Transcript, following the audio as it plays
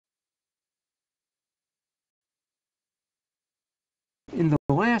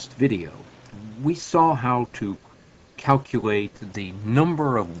last video, we saw how to calculate the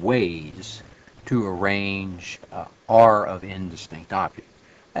number of ways to arrange R of n distinct objects.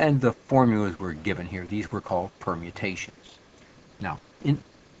 And the formulas were given here. These were called permutations.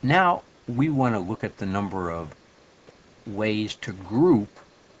 Now we want to look at the number of ways to group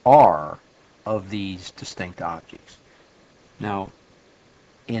R of these distinct objects. Now,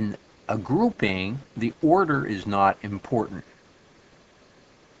 in a grouping, the order is not important.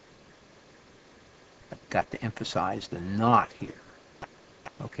 I've got to emphasize the not here.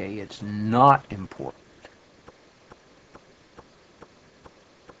 Okay, it's not important.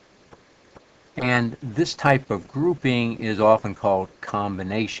 And this type of grouping is often called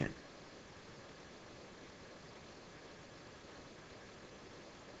combination.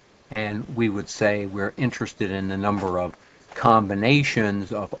 And we would say we're interested in the number of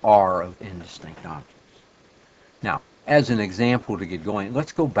combinations of R of n distinct objects. Now, as an example to get going,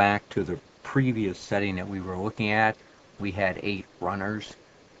 let's go back to the previous setting that we were looking at. We had 8 runners.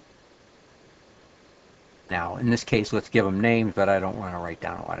 Now, in this case, let's give them names, but I don't want to write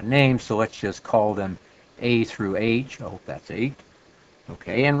down a lot of names, so let's just call them A through H. I hope that's 8.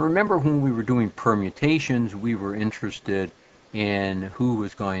 Okay, and remember when we were doing permutations, we were interested in who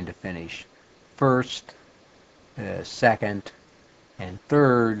was going to finish first, second, and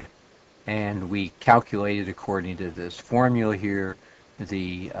third, and we calculated according to this formula here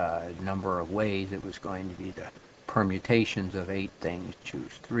the number of ways it was going to be the permutations of 8 things.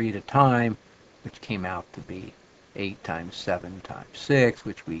 Choose 3 at a time, which came out to be 8 times 7 times 6,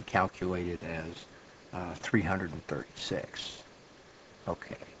 which we calculated as 336.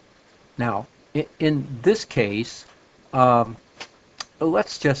 Okay. Now, in this case,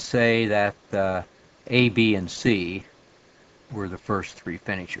 let's just say that A, B, and C were the first 3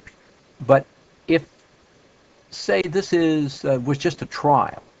 finishers. But if, say, this was just a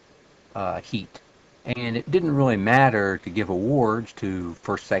trial heat, and it didn't really matter to give awards to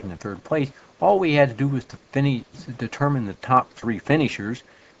first, second, and third place, all we had to do was to determine the top 3 finishers,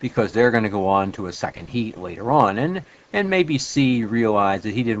 because they're going to go on to a second heat later on. And maybe C realized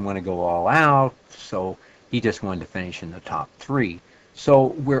that he didn't want to go all out, so he just wanted to finish in the top 3. So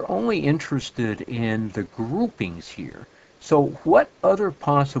we're only interested in the groupings here. So what other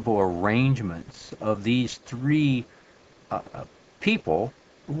possible arrangements of these 3 people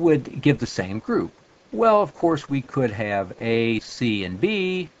would give the same group? Well, of course, we could have A, C, and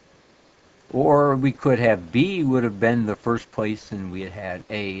B, or we could have B would have been the first place and we had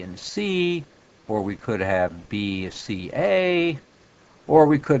A and C, or we could have B, C, A, or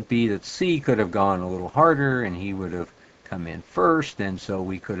we could be that C could have gone a little harder and he would have come in first, and so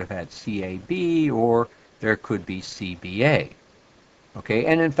we could have had CAB, or there could be CBA. Okay,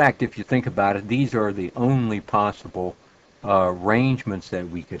 and in fact, if you think about it, these are the only possible arrangements that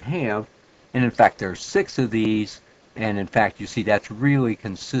we could have. And in fact, there are 6 of these, and in fact, you see that's really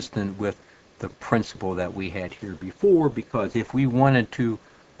consistent with the principle that we had here before, because if we wanted to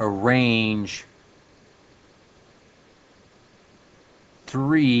arrange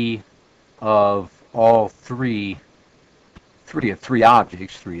 3 of all 3 of 3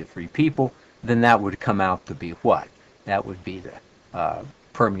 objects, 3 of 3 people, then that would come out to be what? That would be the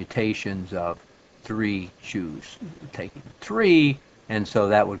permutations of 3 choose taking 3, and so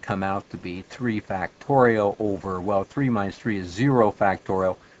that would come out to be 3 factorial over, well, 3 minus 3 is 0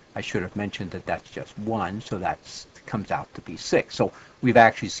 factorial. I should have mentioned that that's just 1, so that comes out to be 6. So we've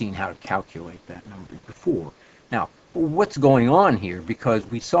actually seen how to calculate that number before. Now, what's going on here? Because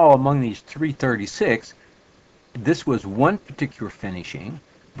we saw among these 336, this was one particular finishing,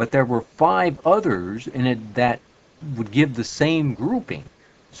 but there were 5 others in it that would give the same grouping.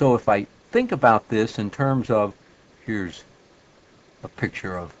 So if I think about this in terms of, here's a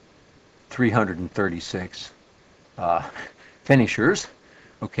picture of 336 finishers.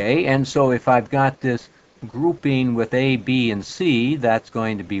 Okay, and so if I've got this grouping with A, B, and C, that's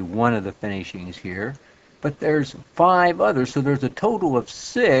going to be one of the finishings here. But there's 5 others, so there's a total of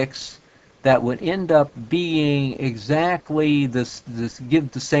 6 that would end up being exactly this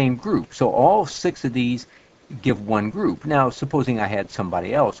give the same group. So all 6 of these give one group. Now, supposing I had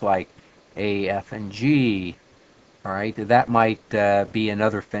somebody else like A, F, and G, all right, that might be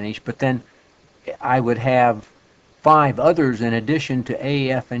another finish, but then I would have 5 others in addition to A,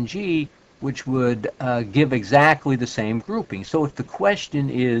 F, and G, which would give exactly the same grouping. So if the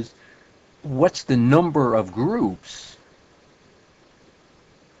question is, what's the number of groups?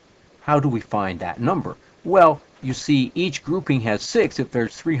 How do we find that number? Well, you see, each grouping has 6. If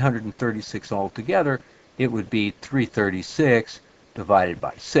there's 336 altogether, it would be 336 divided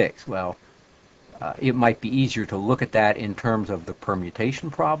by 6. Well, It might be easier to look at that in terms of the permutation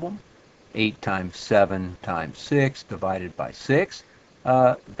problem. 8 times 7 times 6 divided by 6.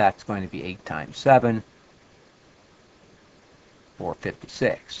 That's going to be 8 times 7, or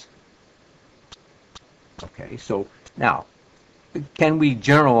 56. Okay, so now, can we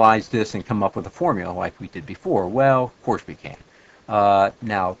generalize this and come up with a formula like we did before? Well, of course we can.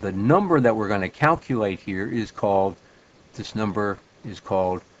 Now, the number that we're going to calculate here is called, this number is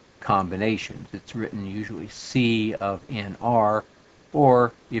called combinations. It's written usually C of NR,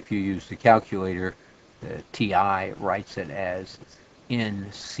 or if you use the calculator, the TI writes it as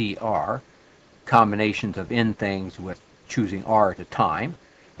NCR, combinations of N things with choosing R at a time.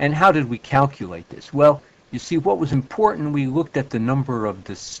 And how did we calculate this? Well, you see, what was important, we looked at the number of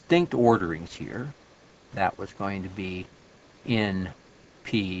distinct orderings here. That was going to be NPR.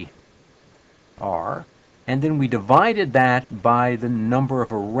 And then we divided that by the number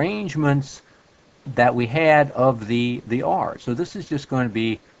of arrangements that we had of the R. So this is just going to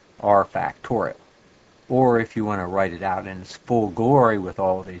be R factorial. Or if you want to write it out in its full glory with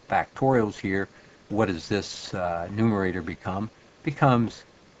all the factorials here, what does this numerator become? Becomes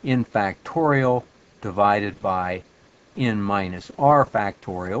N factorial divided by N minus R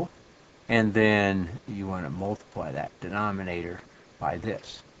factorial, and then you want to multiply that denominator by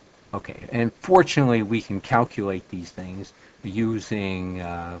this. Okay, and fortunately we can calculate these things using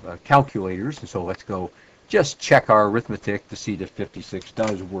calculators, and so let's go just check our arithmetic to see that 56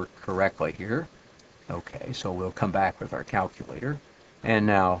 does work correctly here. Okay, so we'll come back with our calculator, and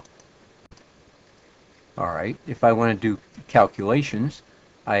now, all right, if I want to do calculations,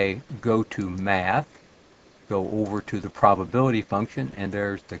 I go to Math, go over to the probability function, and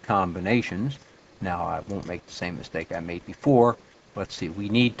there's the combinations. Now I won't make the same mistake I made before. Let's see, we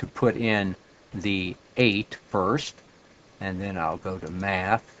need to put in the 8 first, and then I'll go to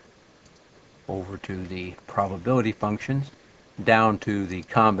Math, over to the probability functions, down to the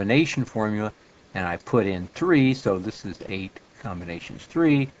combination formula, and I put in 3, so this is 8 combinations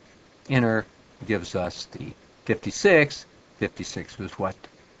 3. Enter gives us the 56. 56 was what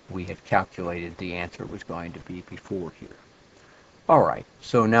we had calculated the answer was going to be before here. All right,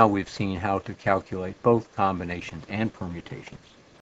 so now we've seen how to calculate both combinations and permutations.